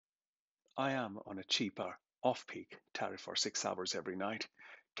I am on a cheaper off-peak tariff for 6 hours every night.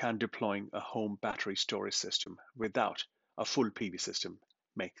 Can deploying a home battery storage system without a full PV system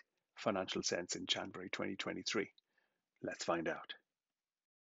make financial sense in January 2023? Let's find out.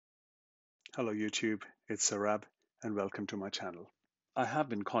 Hello YouTube, it's Saurabh and welcome to my channel. I have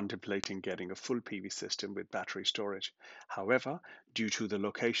been contemplating getting a full PV system with battery storage. However, due to the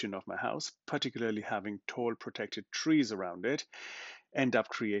location of my house, particularly having tall protected trees around it, end up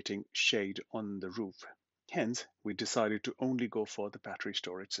creating shade on the roof. Hence, we decided to only go for the battery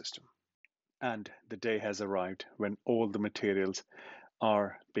storage system. And the day has arrived when all the materials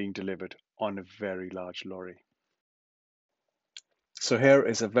are being delivered on a very large lorry. So here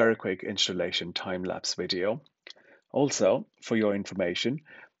is a very quick installation time-lapse video. Also, for your information,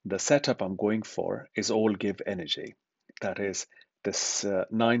 the setup I'm going for is all GivEnergy. That is this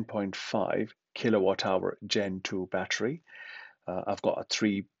 9.5 kilowatt hour Gen 2 battery. I've got a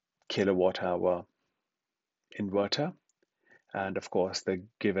 3 kilowatt hour inverter, and of course the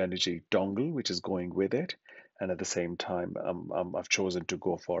GivEnergy dongle, which is going with it. And at the same time, I've chosen to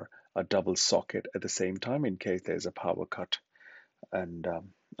go for a double socket at the same time in case there's a power cut, and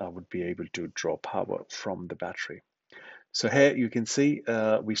I would be able to draw power from the battery. So here you can see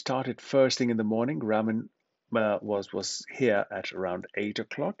we started first thing in the morning. Ramin was here at around 8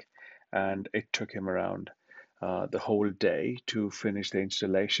 o'clock, and it took him around the whole day to finish the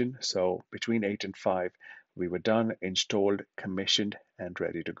installation. So between 8 and 5, we were done, installed, commissioned, and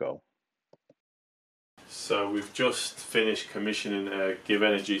ready to go. So we've just finished commissioning a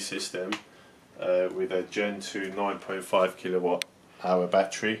GivEnergy system with a Gen 2 9.5 kilowatt hour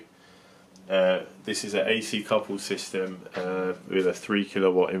battery. This is an AC coupled system with a 3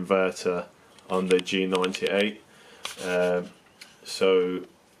 kilowatt inverter on the G98. So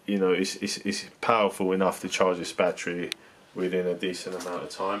you know it's powerful enough to charge this battery within a decent amount of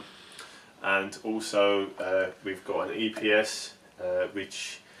time. And also we've got an EPS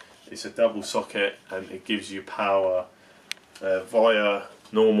which is a double socket, and it gives you power via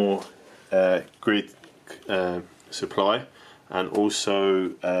normal grid supply, and also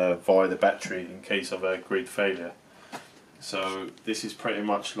via the battery in case of a grid failure. So this is pretty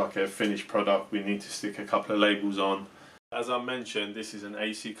much like a finished product. We need to stick a couple of labels on. As I mentioned, this is an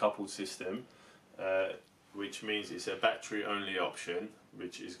AC coupled system, which means it's a battery only option,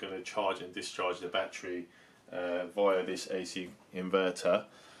 which is going to charge and discharge the battery via this AC inverter.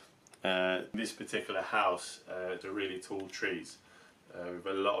 This particular house, they're really tall trees with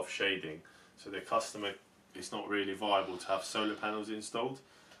a lot of shading, so the customer, it's not really viable to have solar panels installed,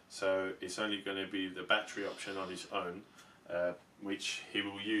 so it's only going to be the battery option on its own, which he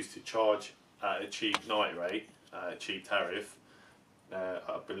will use to charge at a cheap night rate, a cheap tariff.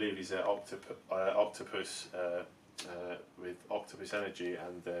 I believe he's at Octopus with Octopus Energy,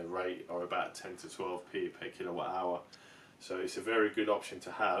 and the rate are about 10 to 12p per kilowatt hour. So it's a very good option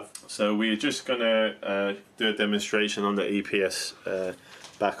to have. So we're just going to do a demonstration on the EPS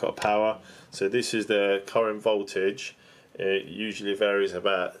backup power. So this is the current voltage. It usually varies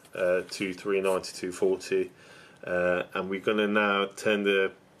about 239 to 240. And we're going to now turn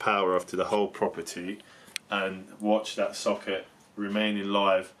the power off to the whole property and watch that socket remaining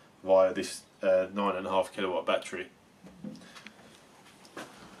live via this 9.5 kilowatt battery.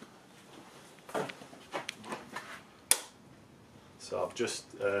 So I've just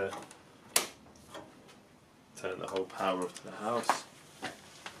turned the whole power off to the house,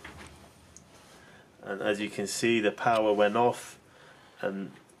 and as you can see, the power went off,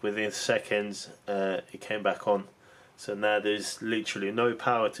 and within seconds it came back on. So now there's literally no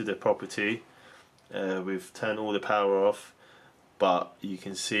power to the property. We've turned all the power off, but you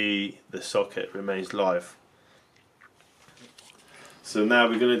can see the socket remains live. So now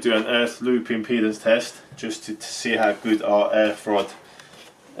we're going to do an earth loop impedance test, just to see how good our earth rod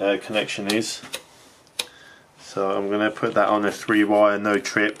connection is. So I'm going to put that on a 3-wire no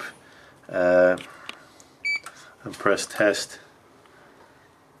trip and press test,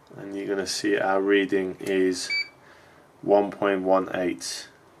 and you're going to see our reading is 1.18,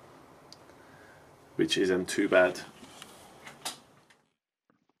 which isn't too bad.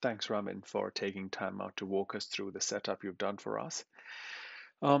 Thanks, Ramin, for taking time out to walk us through the setup you've done for us.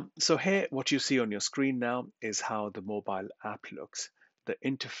 So here, what you see on your screen now is how the mobile app looks. The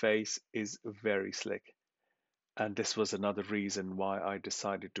interface is very slick. And this was another reason why I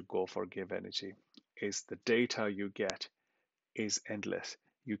decided to go for GivEnergy, is the data you get is endless.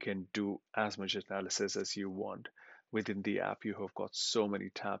 You can do as much analysis as you want. Within the app, you have got so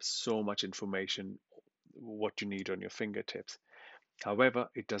many tabs, so much information, what you need on your fingertips. However,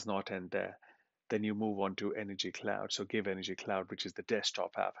 it does not end there. Then you move on to Energy Cloud. So GivEnergy Cloud, which is the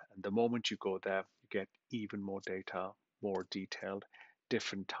desktop app. And the moment you go there, you get even more data, more detailed,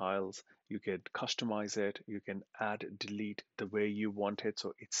 different tiles. You can customize it. You can add, delete the way you want it.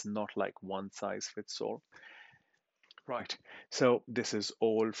 So it's not like one size fits all. Right. So this is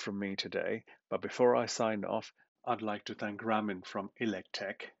all from me today. But before I sign off, I'd like to thank Ramin from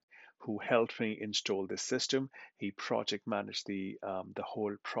ElechTech, who helped me install this system. He project managed the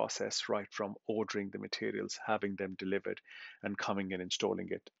whole process, right from ordering the materials, having them delivered, and coming and installing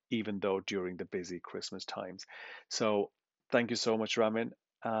it, even though during the busy Christmas times. So thank you so much, Ramin.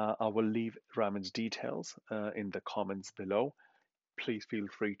 I will leave Ramin's details in the comments below. Please feel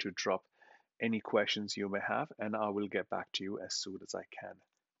free to drop any questions you may have, and I will get back to you as soon as I can.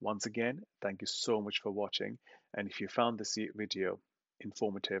 Once again, thank you so much for watching. And if you found this video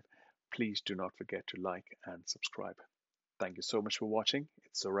informative, please do not forget to like and subscribe. Thank you so much for watching.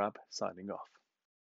 It's Saurabh signing off.